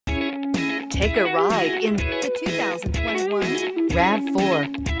Take a ride in the 2021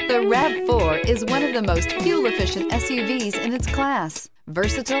 RAV4. The RAV4 is one of the most fuel-efficient SUVs in its class.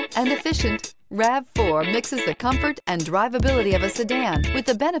 Versatile and efficient, RAV4 mixes the comfort and drivability of a sedan with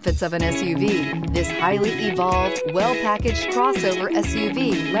the benefits of an SUV. This highly evolved, well-packaged crossover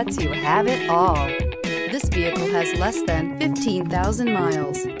SUV lets you have it all. This vehicle has less than 15,000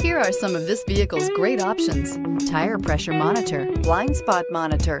 miles. Here are some of this vehicle's great options: tire pressure monitor, blind spot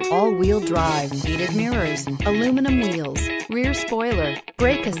monitor, all-wheel drive, heated mirrors, aluminum wheels, rear spoiler,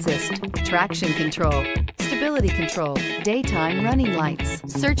 brake assist, traction control, stability control, daytime running lights.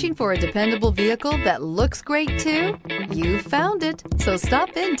 Searching for a dependable vehicle that looks great too? You found it, so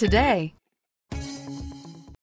stop in today.